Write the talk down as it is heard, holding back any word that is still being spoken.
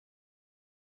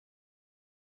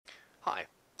Hi,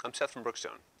 I'm Seth from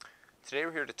Brookstone. Today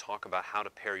we're here to talk about how to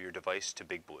pair your device to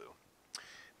Big Blue.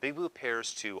 Big Blue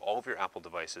pairs to all of your Apple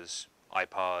devices,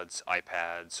 iPods,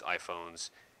 iPads,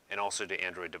 iPhones, and also to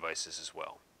Android devices as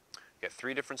well. You got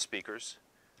 3 different speakers: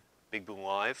 Big Blue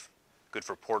Live, good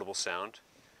for portable sound;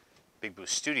 Big Blue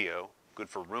Studio, good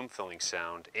for room-filling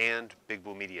sound; and Big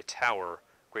Blue Media Tower,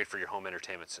 great for your home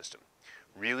entertainment system.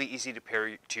 Really easy to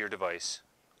pair to your device.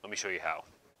 Let me show you how.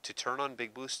 To turn on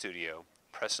Big Blue Studio,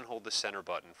 press and hold the center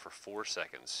button for 4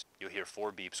 seconds. You'll hear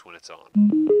 4 beeps when it's on.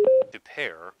 To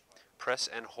pair, press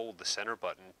and hold the center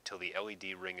button till the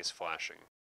LED ring is flashing.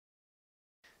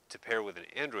 To pair with an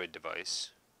Android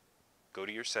device, go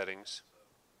to your settings,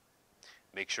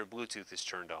 make sure Bluetooth is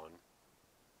turned on,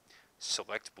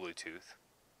 select Bluetooth.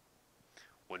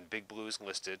 When Big Blue is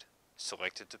listed,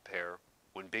 select it to pair.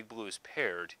 When Big Blue is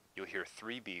paired, you'll hear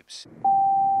 3 beeps,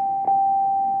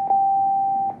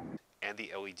 and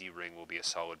the LED ring will be a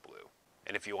solid blue.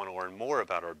 And if you want to learn more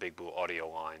about our Big Blue audio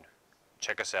line,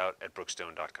 check us out at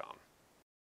brookstone.com.